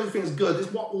list of everything's good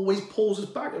is what always pulls us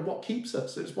back and what keeps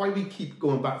us. So it's why we keep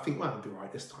going back, think, well, I'll be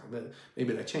right this time.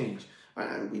 Maybe they'll change.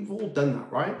 And we've all done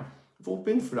that, right? We've all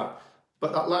been through that.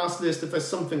 But that last list, if there's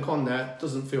something on there that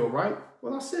doesn't feel right,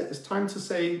 well, that's it. It's time to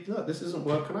say, look, this isn't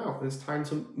working out, and it's time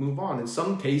to move on. In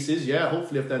some cases, yeah,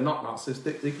 hopefully if they're not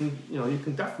narcissistic, they can, you know, you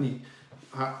can definitely,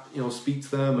 you know, speak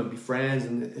to them and be friends,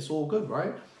 and it's all good,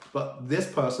 right? But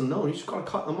this person, no, you just got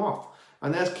to cut them off.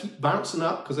 And they keep bouncing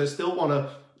up because they still want to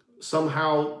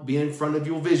somehow be in front of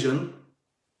your vision.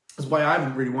 That's why I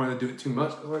haven't really wanted to do it too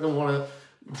much, because I don't want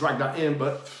to drag that in.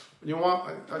 But you know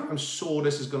what? I'm sure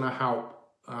this is going to help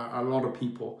a lot of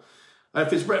people.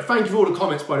 Thank you for all the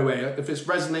comments, by the way. If it's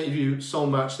resonated with you so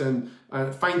much, then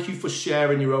thank you for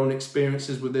sharing your own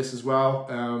experiences with this as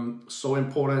well. So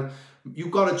important.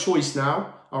 You've got a choice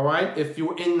now, all right? If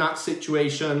you're in that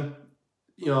situation,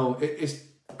 you know,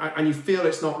 and you feel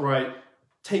it's not right,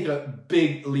 take a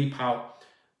big leap out.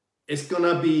 It's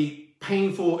gonna be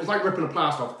painful. It's like ripping a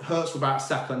plaster off. It hurts for about a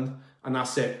second, and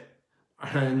that's it.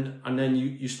 And then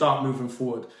you start moving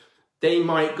forward. They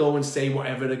might go and say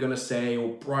whatever they're gonna say, or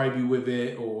bribe you with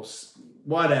it, or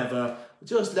whatever.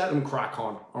 Just let them crack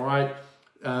on, all right?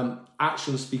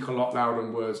 Actions speak a lot louder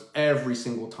than words every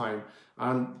single time.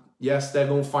 And yes, they're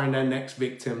gonna find their next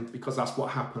victim, because that's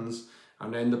what happens.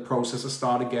 And then the process will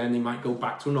start again. They might go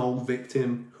back to an old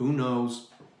victim. Who knows?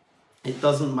 It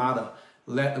doesn't matter.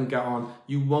 Let them get on.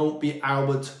 You won't be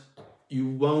able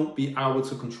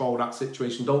to control that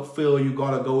situation. Don't feel you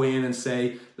got to go in and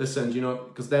say, listen, you know,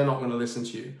 because they're not going to listen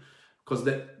to you. Because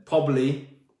probably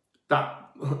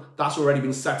that's already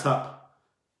been set up,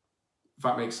 if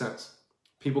that makes sense.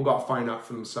 People got to find out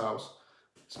for themselves.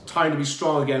 It's time to be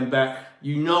strong again, Beck.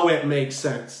 You know it makes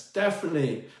sense.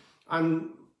 Definitely. And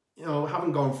you know,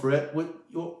 haven't gone through it,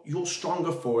 you're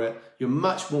stronger for it. You're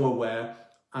much more aware,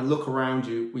 and look around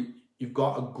you. You've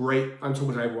got a great, I'm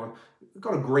talking to everyone, you've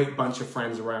got a great bunch of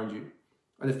friends around you.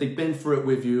 And if they've been through it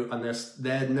with you, and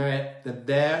they're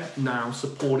there now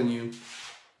supporting you,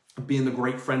 being the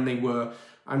great friend they were,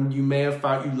 and you may have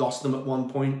felt you lost them at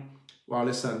one point, well,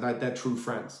 listen, they're true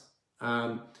friends.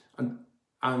 And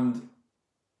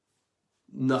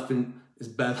nothing is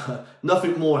better,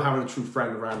 nothing more than having a true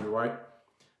friend around you, right?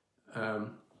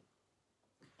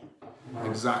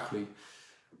 Exactly.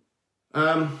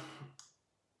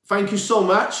 Thank you so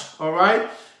much. All right.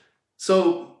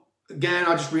 So again,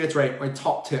 I'll just reiterate my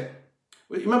top tip.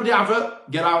 Remember the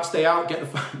advert? Get out, stay out, get the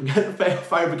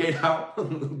fire brigade out.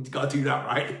 You got to do that,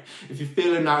 right? If you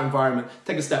feel in that environment,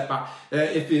 take a step back.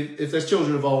 If there's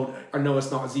children involved, I know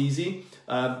it's not as easy,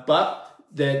 but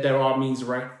there are means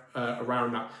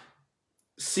around that.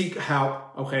 Seek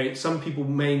help, okay? Some people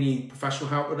may need professional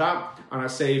help with that. And I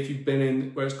say if you've been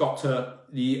in where it's got to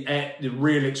the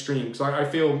real extreme, because I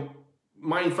feel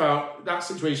that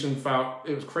situation felt,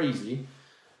 it was crazy.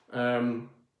 But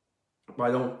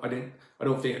I don't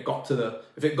think it got to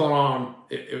if it got on,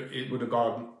 it would have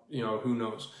gone, you know, who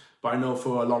knows. But I know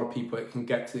for a lot of people, it can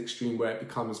get to the extreme where it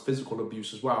becomes physical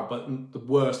abuse as well. But the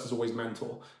worst is always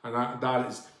mental. And that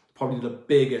is probably the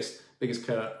biggest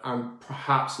killer. And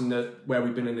perhaps where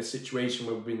we've been in this situation,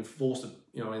 where we've been forced to,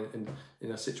 you know,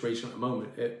 in a situation at the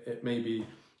moment, it may be,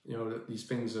 you know, that these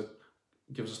things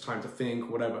gives us time to think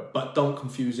or whatever. But don't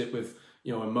confuse it with,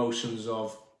 you know, emotions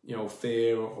of, you know,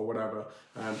 fear or whatever.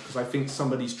 Because I think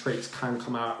some of these traits can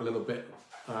come out a little bit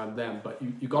then. But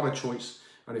you got a choice.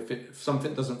 And if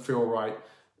something doesn't feel right,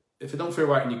 if it don't feel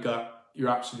right in your gut, you're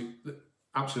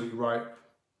absolutely right.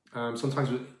 Sometimes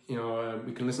we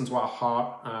can listen to our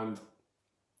heart, and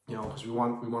you know, because we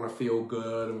want to feel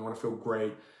good and we want to feel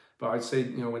great. But I'd say,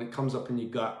 you know, when it comes up in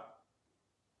your gut,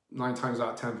 9 times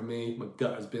out of 10 for me, my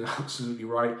gut has been absolutely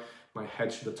right. My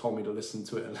head should have told me to listen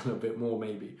to it a little bit more,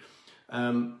 maybe.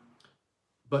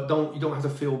 But you don't have to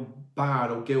feel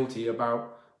bad or guilty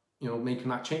about, you know, making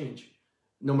that change.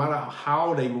 No matter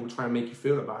how they will try and make you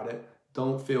feel about it,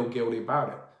 don't feel guilty about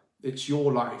it. It's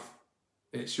your life.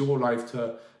 It's your life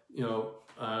to, you know,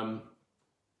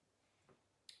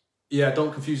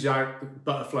 don't confuse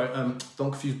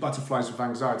don't confuse butterflies with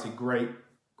anxiety. Great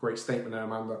statement there,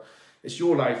 Amanda. It's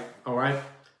your life, all right?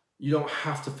 You don't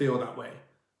have to feel that way.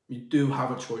 You do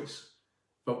have a choice.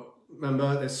 But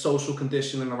remember, there's social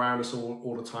conditioning around us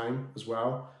all the time as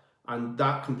well. And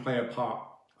that can play a part.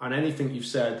 And anything you've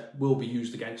said will be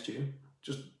used against you.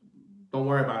 Just don't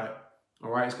worry about it,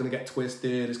 all right? It's going to get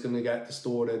twisted. It's going to get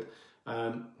distorted.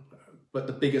 But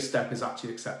the biggest step is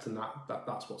actually accepting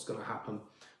that's what's going to happen.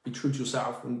 Be true to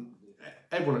yourself, and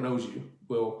everyone that knows you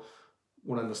will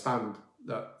understand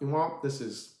that, you know what, this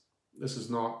is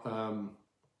not,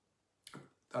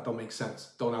 that don't make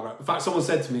sense. Don't have that. In fact, someone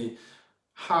said to me,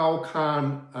 how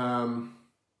can,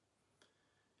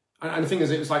 and the thing is,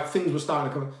 it was like things were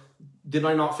starting to come. Did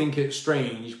I not think it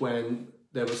strange when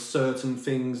there were certain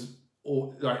things,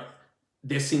 or like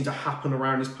this seemed to happen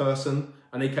around this person,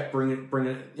 and they kept bringing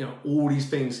you know, all these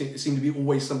things. It seemed to be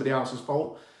always somebody else's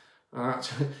fault.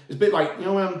 It's a bit like, you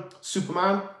know,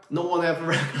 Superman. No one ever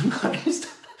recognized.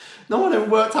 No one ever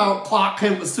worked out Clark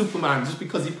Kent was Superman just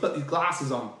because he put these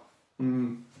glasses on.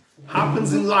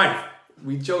 Happens in life.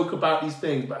 We joke about these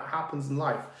things, but it happens in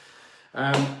life.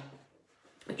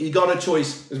 You got a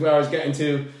choice, is where I was getting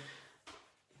to.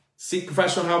 Seek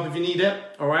professional help if you need it,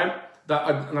 all right?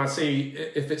 And I say,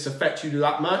 if it's affect you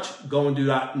that much, go and do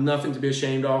that. Nothing to be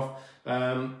ashamed of.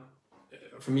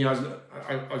 For me,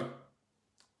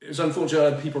 it was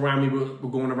unfortunate that people around me were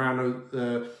going around,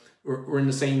 were in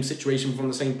the same situation from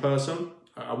the same person.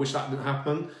 I wish that didn't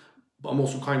happen, but I'm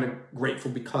also kind of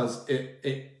grateful because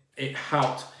it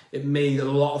helped. It made a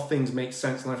lot of things make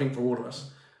sense, and I think for all of us.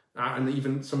 And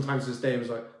even sometimes this day, it was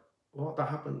like, what, that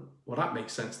happened? Well, that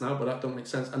makes sense now, but that don't make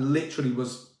sense. And literally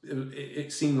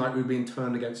it seemed like we were being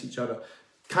turned against each other.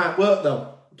 Can't work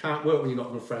though. Can't work when you've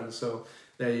got good friends. So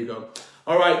there you go.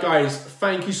 All right, guys,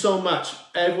 thank you so much.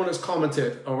 Everyone has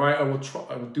commented. All right, I will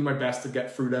do my best to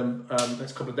get through them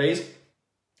next couple of days.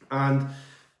 And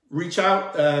reach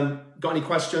out. Got any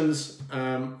questions?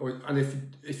 And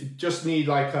if you just need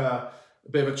like a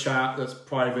bit of a chat that's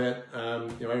private,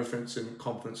 you know, everything's in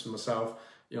confidence with myself.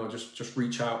 You know, just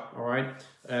reach out, all right?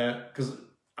 Because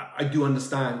I do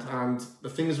understand. And the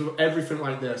thing is with everything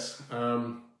like this,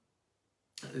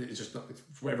 it's just not,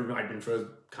 for everything I've been through,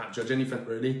 can't judge anything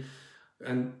really.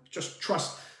 And just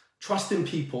trust in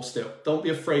people still. Don't be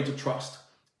afraid to trust.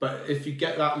 But if you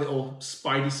get that little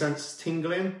spidey sense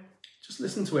tingling, just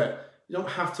listen to it. You don't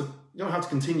have to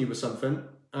continue with something.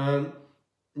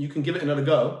 You can give it another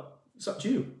go. It's up to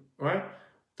you, all right?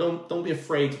 Don't be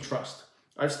afraid to trust.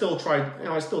 I've still tried, you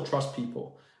know, I still trust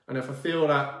people. And if I feel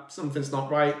that something's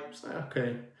not right, say,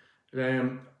 okay,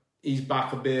 ease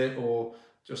back a bit, or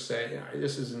just say, yeah,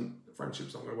 this isn't,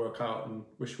 friendship's not going to work out, and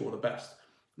wish you all the best.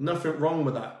 Nothing wrong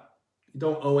with that. You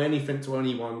don't owe anything to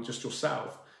anyone, just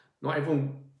yourself. Not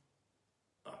everyone,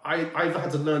 I've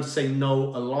had to learn to say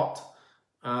no a lot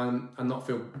and not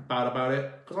feel bad about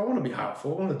it, because I want to be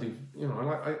helpful. I want to do, you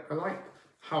know, I like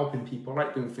helping people. I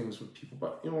like doing things with people,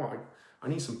 but you know what? I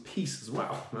need some peace as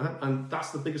well, man. And that's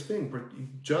the biggest thing. You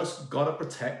just got to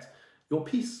protect your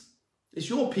peace. It's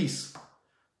your peace.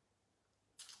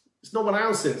 It's no one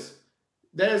else's.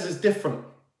 Theirs is different.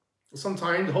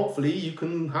 Sometimes, hopefully, you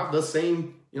can have the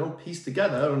same, you know, piece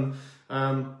together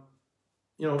and,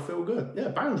 you know, feel good. Yeah,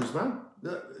 boundaries, man.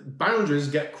 The boundaries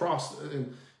get crossed.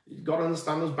 And you've got to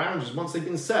understand those boundaries. Once they've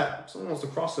been set, if someone wants to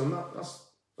cross them,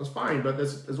 that's fine. But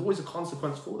there's always a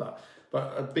consequence for that.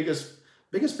 But the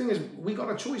biggest thing is we got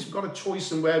a choice. We've got a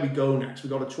choice in where we go next.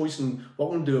 We've got a choice in what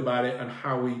we're going to do about it and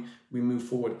how we move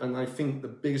forward. And I think the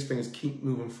biggest thing is keep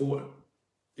moving forward.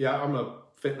 Yeah, I'm a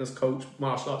fitness coach,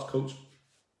 martial arts coach.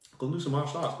 Go and do some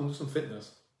martial arts, go and do some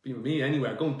fitness. Be with me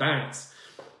anywhere, go and dance.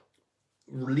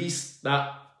 Release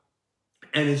that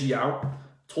energy out,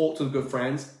 talk to the good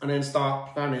friends, and then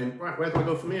start planning, right, where do I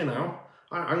go from here now?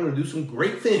 I'm going to do some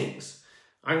great things.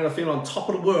 I'm going to feel on top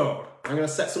of the world. I'm going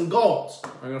to set some goals.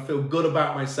 I'm going to feel good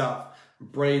about myself,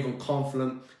 brave and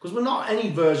confident, because we're not any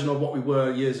version of what we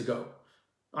were years ago.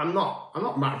 I'm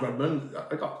not Matt Redman.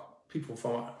 I got people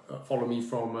follow me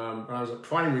from when I was at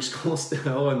primary school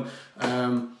still,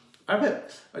 and I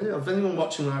bet, if anyone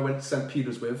watching when I went to St.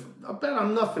 Peter's with, I bet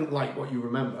I'm nothing like what you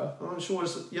remember. I'm sure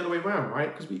it's the other way around,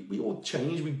 right? Because we all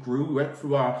changed, we grew, we went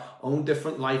through our own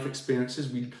different life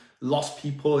experiences, we lost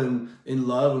people in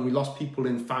love, and we lost people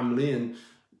in family, and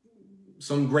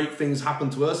some great things happen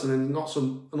to us, and then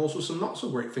also some not so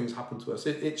great things happen to us.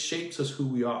 It shapes us who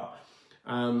we are.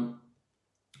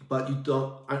 But you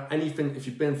don't, anything, if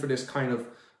you've been through this kind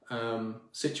of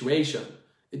situation,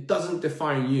 it doesn't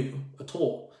define you at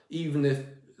all. Even if,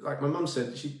 like my mum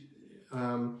said, she, you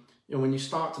know, when you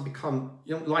start to become,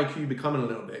 you don't like who you're becoming a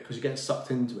little bit because you're getting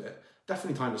sucked into it,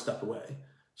 definitely time to step away.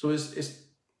 So it's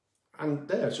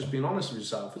just being honest with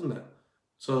yourself, isn't it?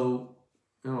 So,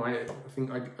 you know, I think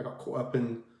I got caught up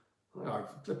in,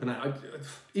 flipping out.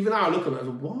 Even now I look at it, I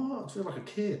go, what? I feel like a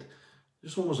kid.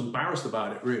 Just almost embarrassed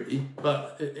about it, really.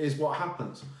 But it is what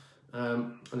happens.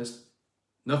 And it's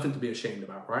nothing to be ashamed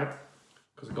about, right?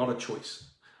 Because I got a choice.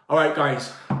 All right,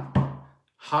 guys.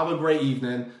 Have a great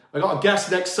evening. I got a guest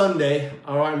next Sunday.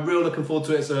 All right, I'm real looking forward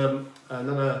to it. It's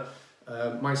another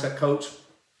mindset coach.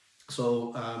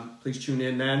 So please tune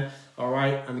in then. All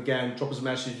right, and again, drop us a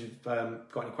message if you've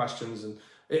got any questions. And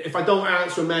if I don't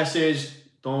answer a message,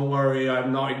 don't worry.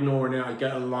 I'm not ignoring it. I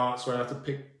get a lot, so I have to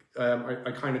pick.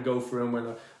 I kind of go through them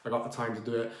when I got the time to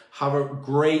do it. Have a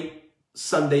great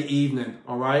Sunday evening.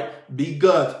 All right, be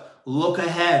good. Look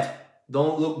ahead.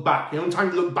 Don't look back. The only time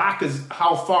you look back is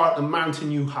how far up the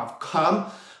mountain you have come.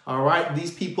 All right.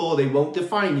 These people, they won't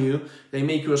define you. They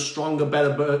make you a stronger,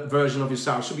 better version of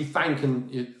yourself. You should be thanking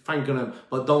them,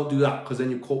 but don't do that, because then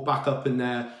you're caught back up in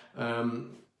their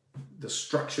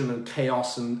destruction and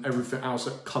chaos and everything else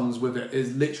that comes with it.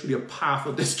 Is literally a path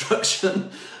of destruction.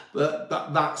 But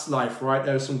that's life, right?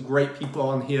 There's some great people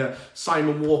on here.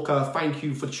 Simon Walker, thank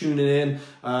you for tuning in.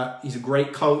 He's a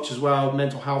great coach as well,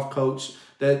 mental health coach.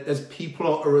 There's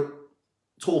people who are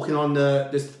talking on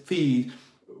this feed,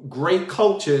 great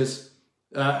coaches,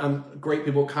 and great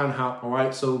people can help, all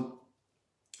right? So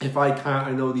if I can't,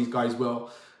 I know these guys will.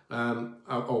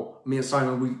 Me and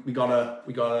Simon, we got a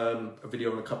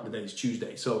video in a couple of days,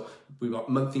 Tuesday. So we've got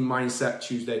monthly mindset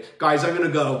Tuesday. Guys, I'm gonna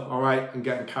go, all right? I'm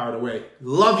getting carried away.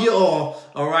 Love you all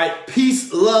right?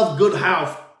 Peace, love, good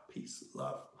health. Peace,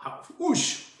 love, health.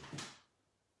 Whoosh.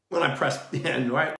 When I press the end, right?